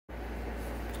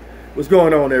What's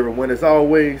going on, everyone? As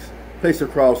always, place your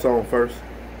cross on first.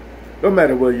 No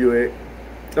matter where you're at,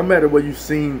 no matter where you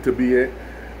seem to be at.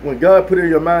 When God put it in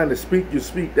your mind to speak, you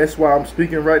speak. That's why I'm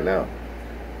speaking right now.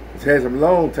 It's had some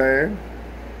long time.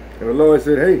 And the Lord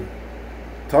said, hey,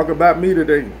 talk about me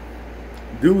today.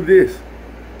 Do this.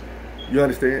 You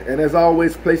understand? And as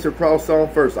always, place your cross on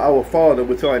first. Our Father,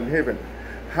 which art in heaven,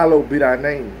 hallowed be thy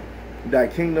name. Thy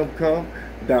kingdom come,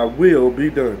 thy will be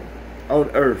done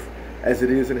on earth as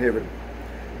it is in heaven.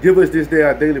 Give us this day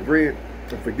our daily bread,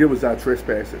 and forgive us our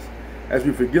trespasses, as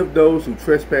we forgive those who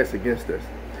trespass against us.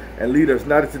 And lead us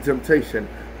not into temptation,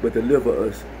 but deliver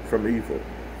us from evil.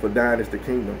 For thine is the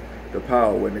kingdom, the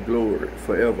power, and the glory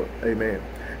forever. Amen.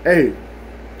 Hey,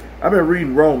 I've been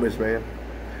reading Romans, man.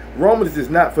 Romans is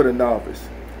not for the novice.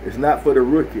 It's not for the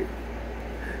rookie.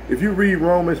 If you read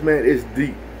Romans, man, it's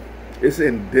deep. It's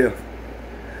in depth.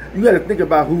 You got to think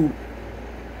about who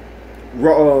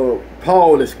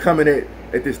Paul is coming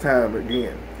at this time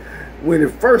again. When it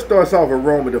first starts off in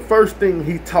Romans, the first thing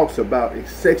he talks about is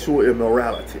sexual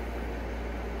immorality.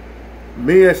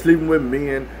 Men sleeping with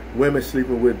men, women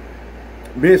sleeping with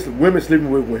women sleeping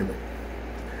with women.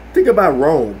 Think about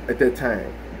Rome at that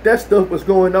time. That stuff was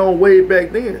going on way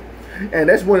back then. And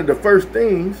that's one of the first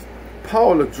things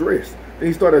Paul addressed. Then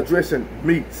he started addressing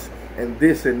meats and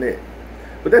this and that.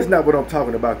 But that's not what I'm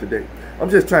talking about today. I'm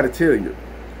just trying to tell you.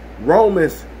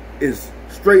 Romans is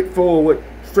straightforward,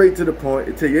 straight to the point.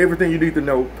 It tells you everything you need to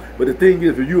know. But the thing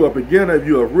is, if you're a beginner, if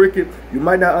you're a rookie, you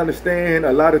might not understand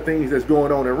a lot of things that's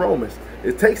going on in Romans.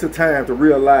 It takes a time to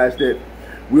realize that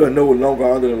we are no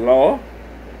longer under the law,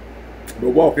 but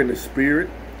walk in the Spirit.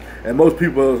 And most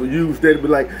people use that to be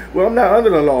like, well, I'm not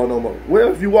under the law no more.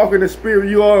 Well, if you walk in the Spirit,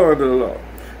 you are under the law.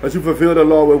 Because you fulfill the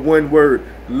law with one word,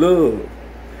 love.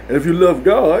 And if you love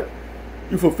God,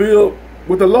 you fulfill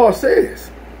what the law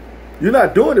says. You're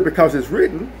not doing it because it's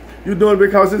written. You're doing it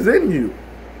because it's in you.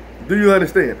 Do you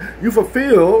understand? You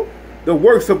fulfill the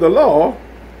works of the law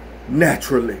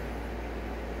naturally.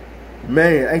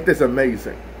 Man, ain't this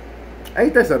amazing?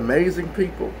 Ain't this amazing,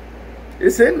 people?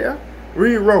 It's in there.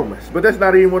 Read Romans. But that's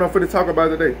not even what I'm going to talk about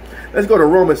today. Let's go to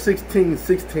Romans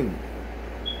 16:16.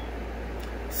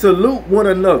 Salute one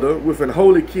another with an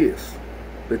holy kiss.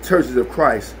 The churches of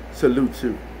Christ salute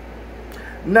you.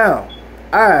 Now,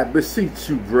 I beseech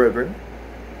you, brethren,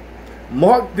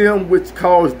 mark them which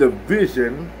cause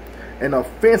division and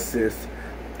offenses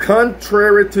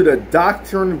contrary to the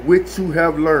doctrine which you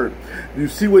have learned. You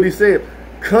see what he said?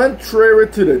 Contrary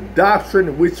to the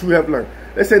doctrine which you have learned.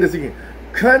 Let's say this again.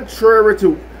 Contrary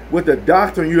to what the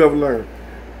doctrine you have learned.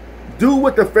 Do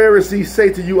what the Pharisees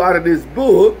say to you out of this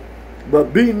book,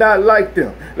 but be not like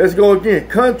them. Let's go again.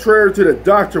 Contrary to the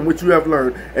doctrine which you have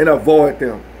learned, and avoid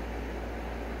them.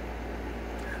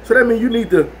 So that means you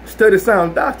need to study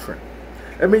sound doctrine.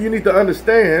 That means you need to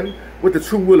understand what the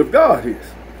true will of God is.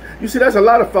 You see, there's a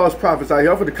lot of false prophets out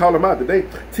here. I'm going to call them out today.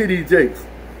 T.D. Jakes,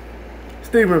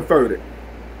 Stephen Furtick,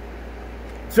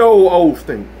 Joel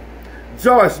Osteen,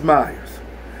 Joyce Myers,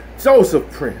 Joseph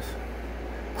Prince,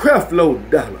 Creflo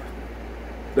Dollar.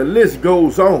 The list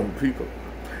goes on, people.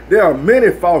 There are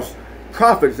many false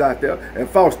prophets out there and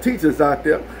false teachers out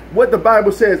there. What the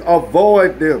Bible says,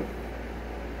 avoid them.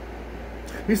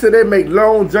 He said they make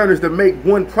long journeys to make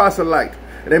one proselyte,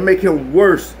 and they make him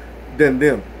worse than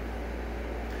them.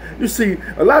 You see,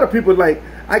 a lot of people like,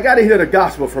 I got to hear the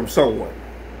gospel from someone.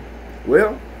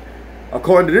 Well,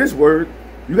 according to this word,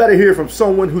 you got to hear from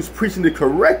someone who's preaching it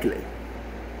correctly.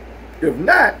 If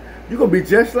not, you're going to be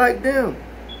just like them.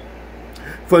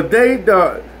 For they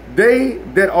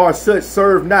that are such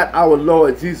serve not our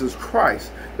Lord Jesus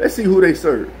Christ. Let's see who they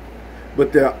serve.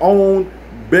 But their own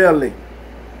belly.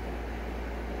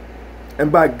 And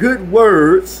by good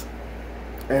words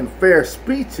and fair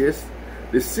speeches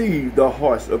deceive the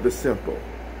hearts of the simple.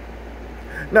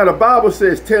 Now the Bible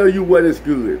says, tell you what is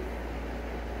good.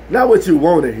 Not what you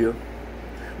want to hear.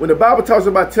 When the Bible talks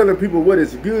about telling people what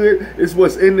is good, it's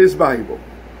what's in this Bible.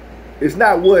 It's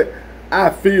not what I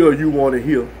feel you want to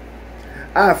hear.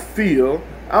 I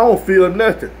don't feel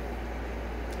nothing.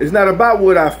 It's not about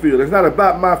what I feel. It's not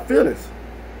about my feelings.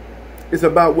 It's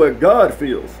about what God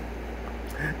feels.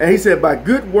 And he said, by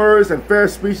good words and fair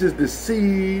speeches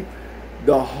deceive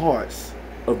the hearts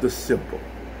of the simple.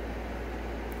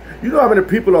 You know how many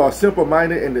people are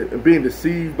simple-minded and being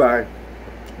deceived by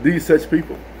these such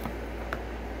people?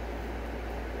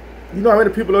 You know how many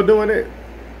people are doing that?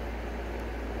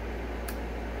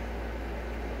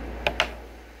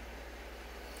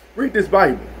 Read this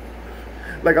Bible.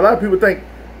 Like a lot of people think,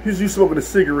 you smoking a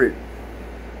cigarette,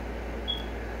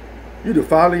 you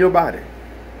defiling your body.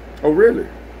 Oh, really?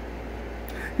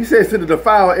 He says to the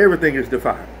defile, everything is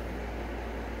defiled.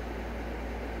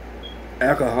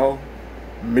 alcohol,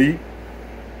 meat,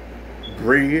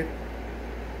 bread.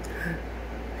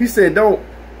 He said, don't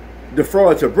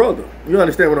defraud your brother. You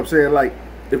understand what I'm saying? Like,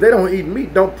 if they don't eat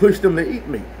meat, don't push them to eat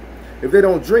meat. If they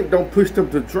don't drink, don't push them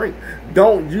to drink.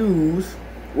 Don't use,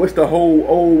 what's the whole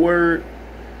old word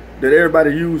that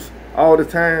everybody use all the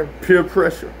time? Peer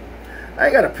pressure. I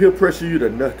ain't got to peer pressure you to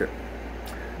nothing.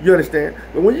 You understand?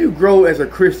 But when you grow as a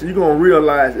Christian, you're going to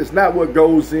realize it's not what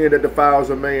goes in that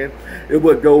defiles a man. It's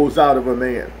what goes out of a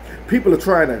man. People are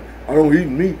trying to, I don't eat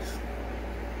meats.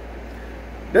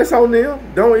 That's on them.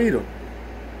 Don't eat them.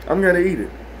 I'm going to eat it.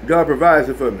 God provides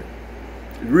it for me.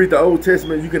 You read the Old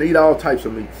Testament, you can eat all types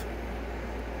of meats.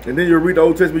 And then you read the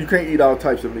Old Testament, you can't eat all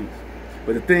types of meats.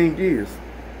 But the thing is,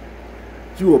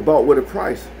 you were bought with a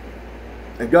price.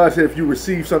 And God said if you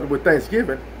receive something with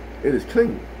thanksgiving, it is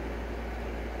clean.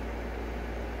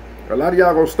 A lot of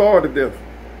y'all gonna starve to death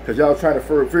because y'all trying to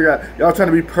figure out, y'all trying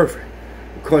to be perfect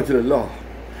according to the law.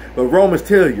 But Romans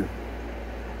tell you,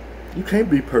 you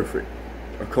can't be perfect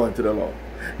according to the law.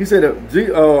 He said,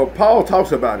 Paul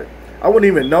talks about it. I wouldn't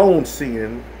even known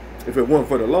sin if it weren't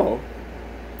for the law.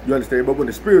 You understand? But when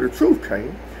the Spirit of truth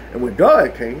came, and when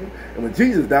God came, and when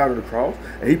Jesus died on the cross,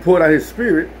 and he poured out his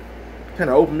Spirit, kind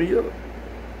of opened me up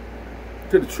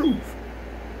to the truth.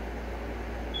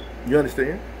 You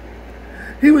understand?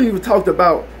 He even talked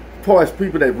about as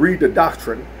people that read the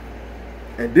doctrine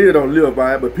and they don't live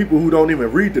by it, but people who don't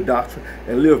even read the doctrine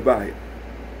and live by it.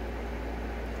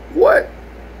 What?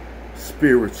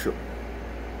 Spiritual.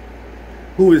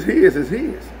 Who is his is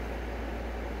his.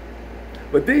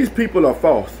 But these people are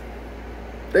false.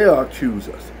 They are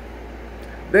accusers.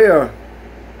 They are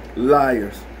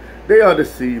liars. They are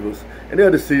deceivers. And they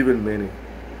are deceiving many.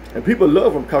 And people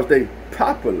love them because they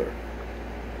popular.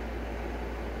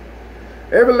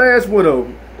 Every last one of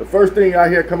them, the first thing I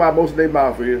hear come out most of their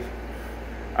mouth is,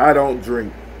 I don't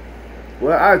drink.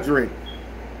 Well, I drink.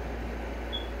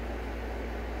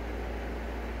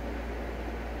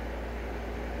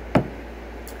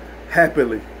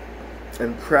 Happily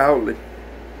and proudly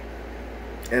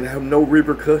and have no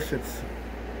repercussions.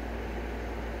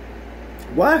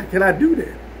 Why can I do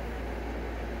that?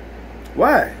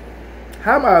 Why?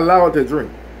 How am I allowed to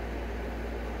drink?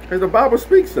 Because the Bible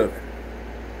speaks of it.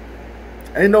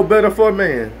 Ain't no better for a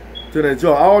man to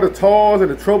enjoy all the toils and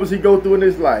the troubles he go through in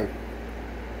his life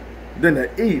than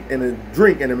to eat and to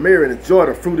drink and to marry and enjoy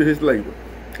the fruit of his labor.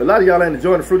 A lot of y'all ain't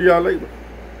enjoying the fruit of y'all labor.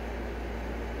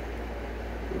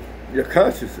 Your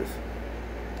consciences.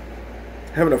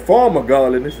 Having a form of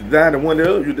godliness, denying the one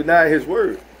of you deny his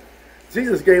word.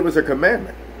 Jesus gave us a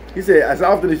commandment. He said, as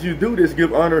often as you do this,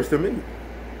 give honors to me.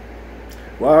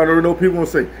 Well, I don't know, people will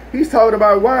say, he's talking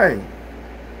about wine.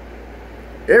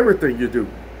 Everything you do.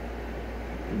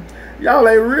 Y'all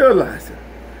ain't realizing.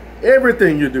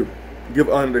 Everything you do, give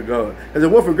honor to God. As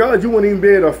it weren't for God, you wouldn't even be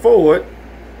able to afford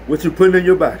what you're putting in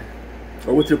your body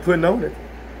or what you're putting on it.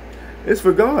 It's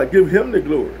for God. Give him the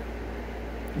glory.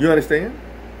 You understand?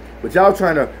 But y'all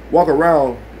trying to walk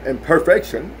around in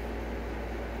perfection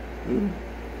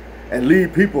and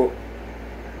lead people.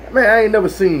 Man, I ain't never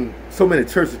seen so many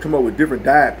churches come up with different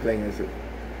diet plans.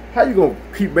 How you going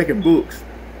to keep making books?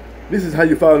 This is how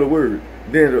you follow the word.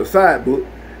 Then the side book,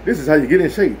 this is how you get in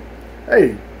shape.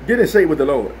 Hey, get in shape with the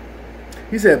Lord.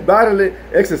 He said, bodily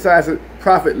exercises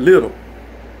profit little.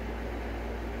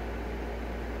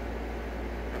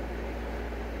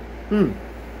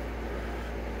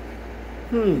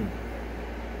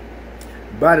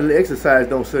 Bodily exercise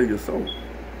don't sell your soul.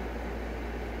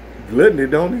 Gluttony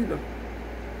don't either.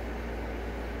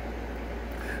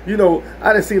 You know,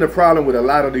 I done seen a problem with a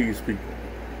lot of these people.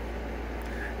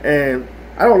 And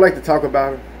I don't like to talk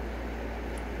about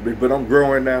it, but I'm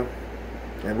growing now.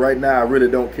 And right now, I really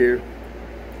don't care.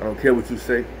 I don't care what you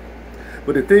say.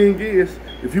 But the thing is,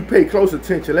 if you pay close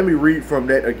attention, let me read from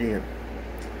that again.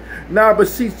 Now I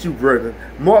beseech you, brethren,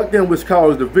 mark them which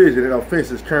cause division and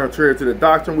offenses contrary to the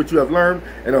doctrine which you have learned,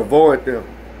 and avoid them.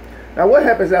 Now what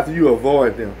happens after you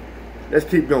avoid them? Let's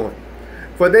keep going.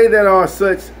 For they that are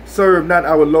such serve not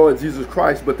our Lord Jesus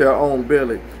Christ, but their own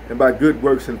belly, and by good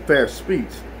works and fair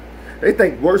speech. They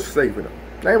think works saving them.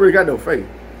 They ain't really got no faith.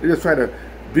 They're just trying to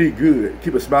be good,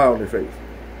 keep a smile on their face.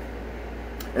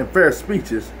 And fair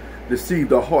speeches deceive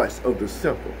the hearts of the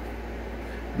simple.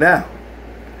 Now,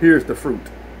 here's the fruit.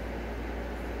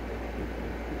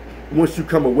 Once you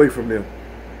come away from them,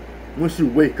 once you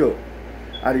wake up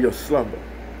out of your slumber,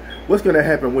 what's going to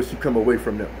happen once you come away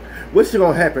from them? What's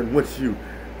going to happen once you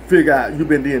figure out you've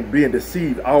been being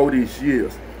deceived all these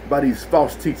years by these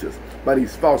false teachers, by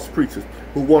these false preachers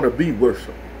who want to be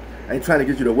worshiped, ain't trying to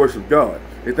get you to worship God.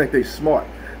 They think they smart.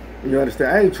 You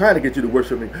understand? I ain't trying to get you to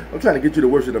worship me. I'm trying to get you to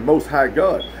worship the Most High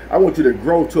God. I want you to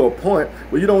grow to a point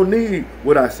where you don't need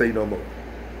what I say no more.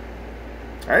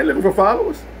 I ain't looking for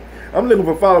followers. I'm looking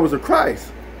for followers of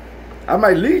Christ. I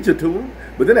might lead you to him,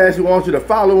 but then I actually want you to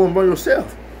follow him by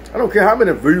yourself. I don't care how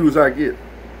many views I get.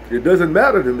 It doesn't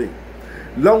matter to me.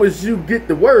 As long as you get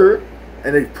the word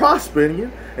and they prosper in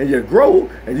you and you grow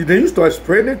and then you start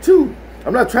spreading it too.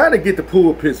 I'm not trying to get the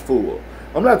pulpits full.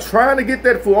 I'm not trying to get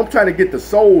that full. I'm trying to get the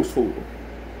souls full.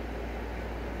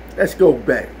 Let's go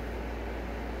back.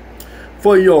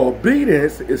 For your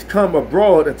obedience is come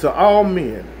abroad unto all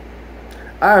men.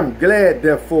 I am glad,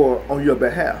 therefore, on your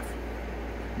behalf.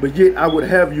 But yet I would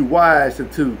have you wise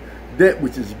into that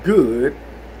which is good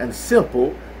and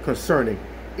simple concerning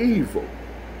evil.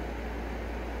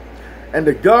 And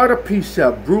the God of peace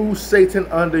shall bruise Satan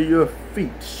under your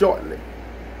feet shortly.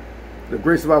 The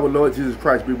grace of our Lord Jesus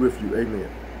Christ be with you.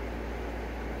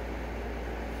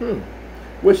 Amen.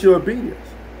 What's your obedience?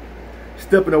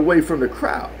 Stepping away from the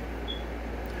crowd.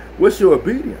 What's your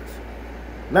obedience?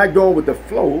 Not going with the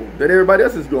flow that everybody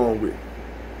else is going with.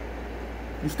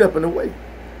 You stepping away.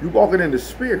 You walking in the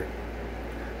spirit.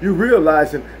 You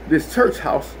realizing this church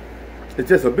house is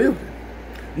just a building.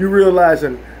 You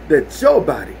realizing that your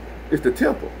body is the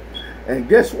temple. And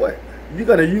guess what? You're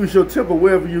going to use your temple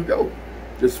wherever you go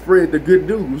to spread the good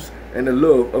news and the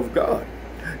love of God.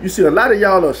 You see, a lot of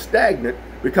y'all are stagnant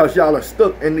because y'all are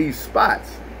stuck in these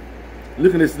spots.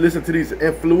 Listen to these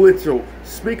influential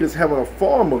speakers having a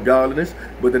form of godliness,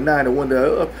 but denying the wonder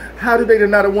thereof. How do they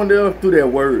deny the wonder thereof? Through their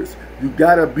words. You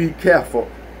got to be careful.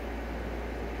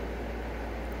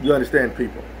 You understand,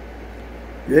 people?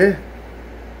 Yeah?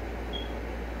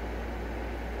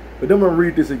 But then I'm going to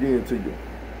read this again to you.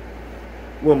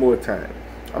 One more time.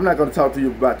 I'm not going to talk to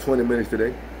you about 20 minutes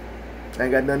today. I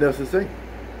ain't got nothing else to say.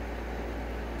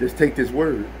 Just take this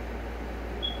word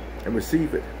and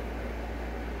receive it.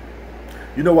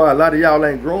 You know why a lot of y'all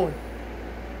ain't growing?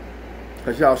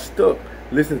 Because y'all stuck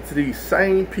listening to these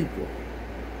same people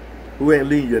who ain't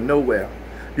leading you nowhere.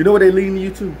 You know what they leading you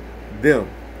to? Them.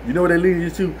 You know what they leading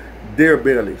you to? Their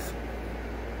bellies.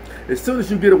 As soon as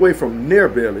you get away from their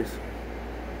bellies,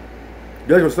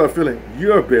 they're going to start filling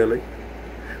your belly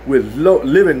with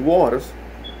living waters,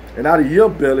 and out of your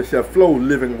belly shall flow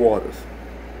living waters.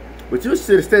 But you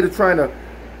sit instead of trying to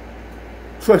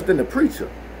trust in the preacher.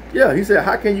 Yeah, he said,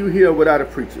 how can you hear without a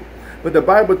preacher? But the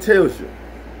Bible tells you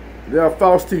there are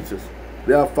false teachers,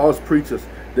 there are false preachers,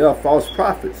 there are false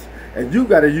prophets, and you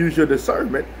got to use your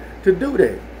discernment to do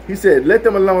that. He said, let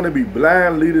them alone and be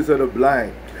blind leaders of the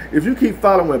blind. If you keep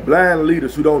following blind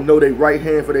leaders who don't know their right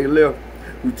hand for their left,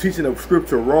 who teaching the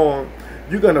scripture wrong,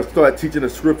 you're going to start teaching the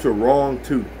scripture wrong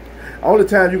too. Only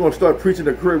time you're going to start preaching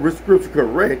the scripture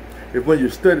correct is when you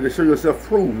study to show yourself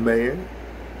true, man.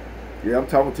 Yeah, I'm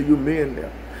talking to you men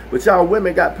now. But y'all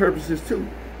women got purposes too.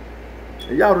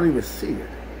 And y'all don't even see it.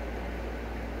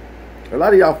 A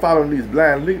lot of y'all following these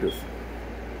blind leaders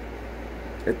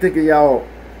and thinking y'all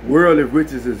worldly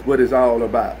riches is what it's all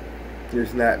about.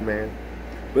 It's not, man.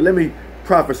 But let me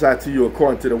prophesy to you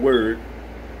according to the word,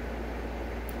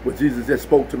 what Jesus just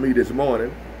spoke to me this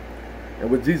morning,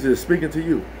 and what Jesus is speaking to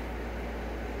you.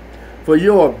 For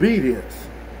your obedience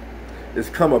is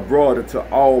come abroad unto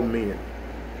all men.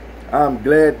 I'm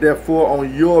glad, therefore,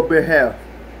 on your behalf.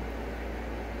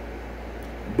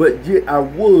 But yet I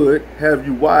would have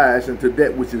you wise into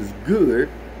that which is good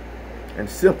and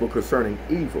simple concerning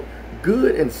evil.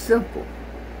 Good and simple.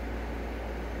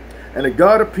 And the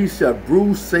God of peace shall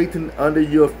bruise Satan under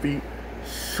your feet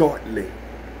shortly.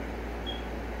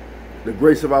 The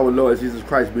grace of our Lord Jesus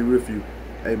Christ be with you.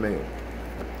 Amen.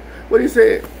 What he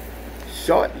said?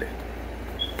 Shortly.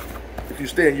 If you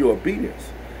stay in your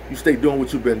obedience, you stay doing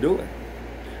what you've been doing.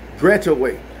 Grant your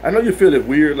way. I know you feel it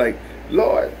weird, like,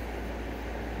 Lord,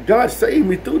 God saved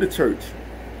me through the church.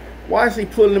 Why is he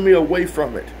pulling me away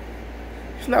from it?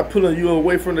 He's not pulling you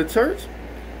away from the church.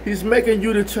 He's making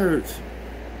you the church.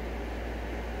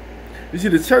 You see,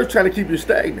 the church trying to keep you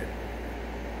stagnant.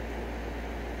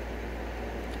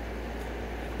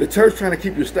 The church trying to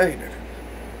keep you stagnant.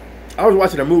 I was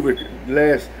watching a movie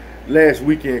last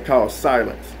weekend called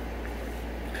Silence.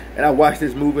 And I watched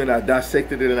this movie and I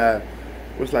dissected it and I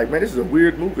was like, man, this is a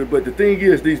weird movie. But the thing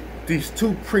is, these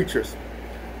two preachers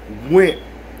went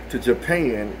to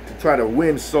Japan to try to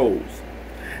win souls.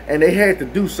 And they had to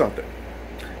do something.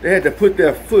 They had to put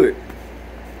their foot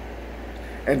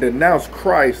and denounce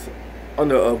Christ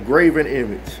on a graven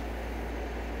image.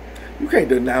 You can't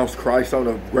denounce Christ on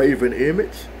a graven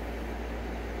image.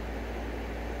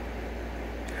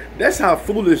 That's how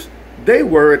foolish they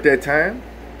were at that time.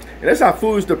 And that's how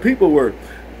foolish the people were.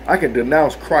 I can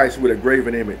denounce Christ with a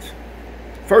graven image.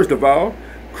 First of all,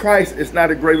 Christ is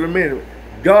not a graven image.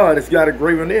 God has got a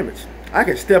graven image. I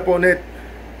can step on that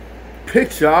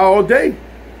picture all day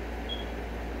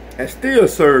and still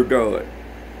serve God.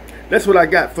 That's what I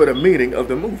got for the meaning of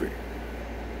the movie.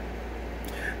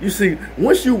 You see,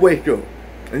 once you wake up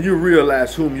and you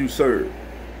realize whom you serve,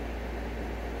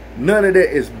 none of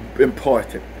that is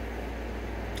important.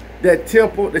 That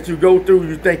temple that you go through,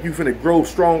 you think you're finna grow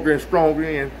stronger and stronger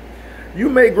in. You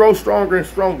may grow stronger and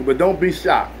stronger, but don't be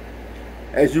shocked.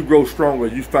 As you grow stronger,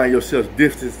 you find yourself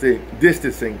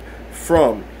distancing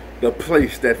from the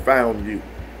place that found you.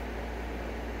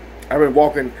 I've been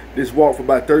walking this walk for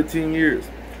about 13 years.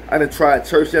 I done tried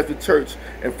church after church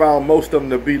and found most of them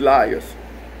to be liars.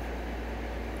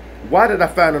 Why did I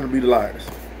find them to be liars?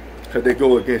 Because they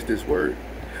go against this word.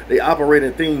 They operate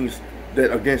in things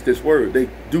that against this word. They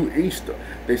do Easter.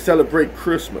 They celebrate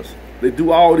Christmas. They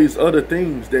do all these other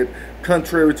things that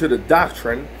contrary to the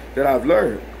doctrine that I've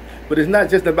learned. But it's not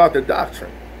just about the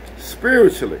doctrine.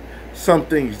 Spiritually, some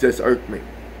things just irk me.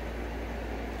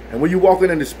 And when you're walking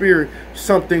in the spirit,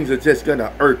 some things are just going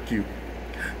to irk you.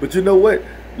 But you know what?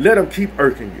 Let them keep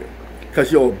irking you,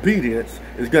 because your obedience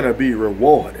is going to be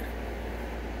rewarded.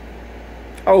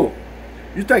 Oh,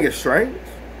 you think it's strange?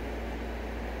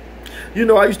 You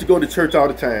know, I used to go to church all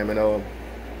the time, and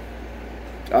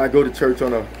I go to church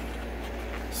on a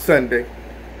Sunday,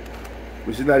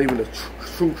 which is not even the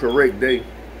true correct day.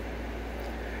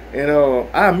 And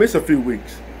I miss a few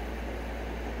weeks.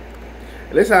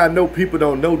 And that's how I know people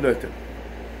don't know nothing.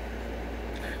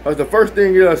 Because the first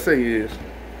thing they'll say is,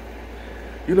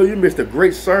 you know, you missed a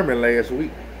great sermon last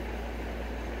week.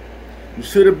 You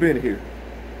should have been here.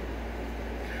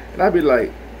 And I'd be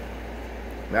like,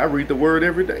 man, I read the word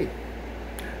every day.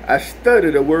 I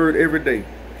study the word every day.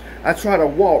 I try to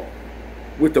walk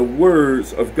with the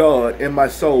words of God in my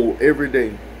soul every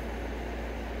day.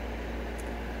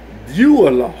 You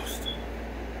are lost.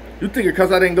 You think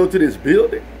because I didn't go to this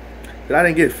building that I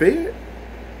didn't get fed?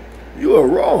 You are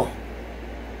wrong.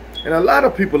 And a lot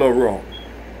of people are wrong.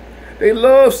 They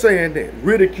love saying that,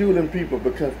 ridiculing people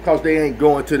because they ain't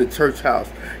going to the church house,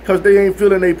 because they ain't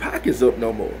filling their pockets up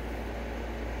no more.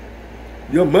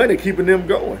 Your money keeping them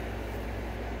going.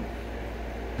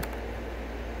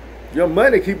 Your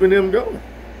money keeping them going.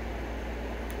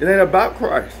 It ain't about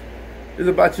Christ. It's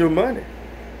about your money.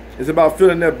 It's about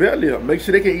filling their belly up. Make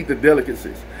sure they can eat the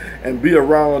delicacies and be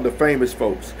around the famous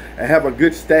folks and have a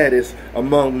good status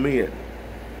among men.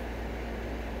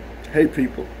 Hey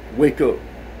people, wake up.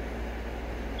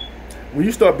 When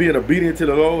you start being obedient to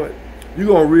the Lord, you're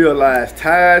going to realize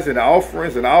tithes and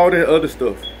offerings and all that other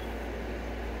stuff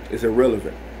is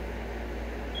irrelevant.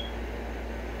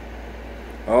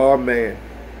 Oh man,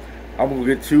 I'm going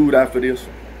to get chewed out for this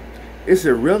one. It's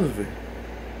irrelevant.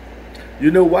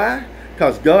 You know why?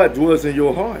 Because God dwells in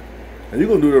your heart. And you're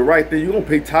going to do the right thing. You're going to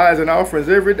pay tithes and offerings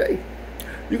every day.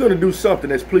 You're going to do something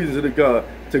that's pleasing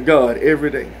to God every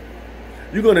day.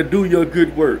 You're going to do your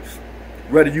good works.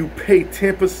 Whether you pay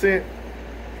 10%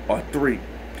 or 3%.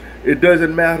 It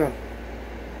doesn't matter.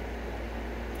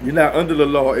 You're not under the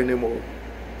law anymore.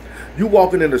 You're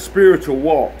walking in a spiritual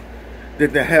walk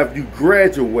that will have you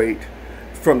graduate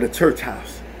from the church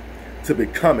house to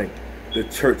becoming the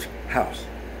church house.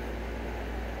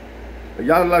 A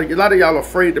lot of y'all are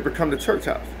afraid to become the church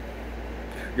house.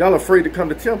 Y'all afraid to come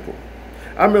to temple.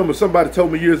 I remember somebody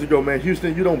told me years ago, man,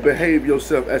 Houston, you don't behave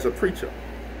yourself as a preacher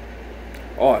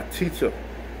or a teacher.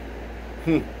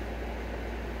 I'm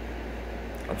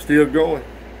still going.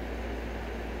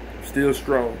 I'm still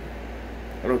strong.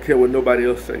 I don't care what nobody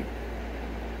else say.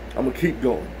 I'm going to keep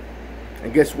going.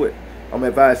 And guess what? I'm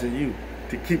advising you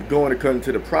to keep going according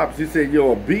to the prophets. He said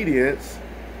your obedience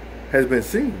has been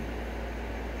seen.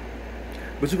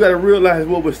 But you got to realize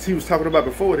what he was talking about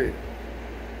before that.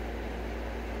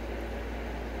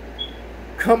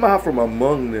 Come out from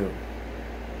among them.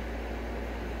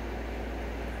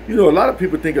 You know, a lot of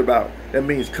people think about that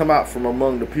means come out from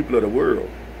among the people of the world.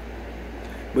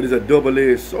 But it's a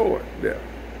double-edged sword there.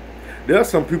 There are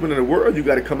some people in the world you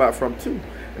got to come out from too.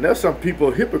 And there are some people,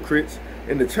 hypocrites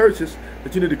in the churches,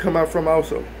 that you need to come out from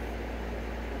also.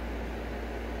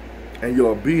 And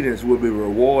your obedience will be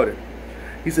rewarded.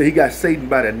 He said he got Satan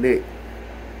by the neck.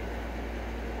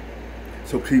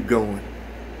 So keep going.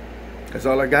 That's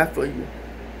all I got for you.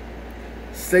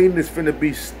 Satan is finna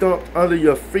be stumped under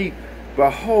your feet.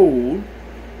 Behold,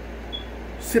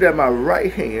 sit at my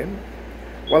right hand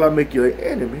while I make your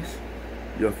enemies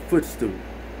your footstool.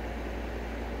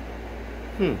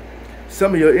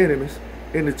 Some of your enemies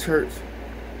in the church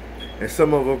and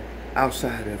some of them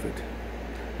outside of it.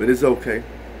 But it's okay.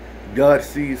 God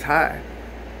sees high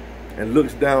and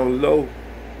looks down low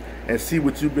and see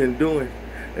what you've been doing,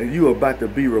 and you're about to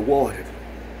be rewarded.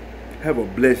 Have a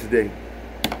blessed day.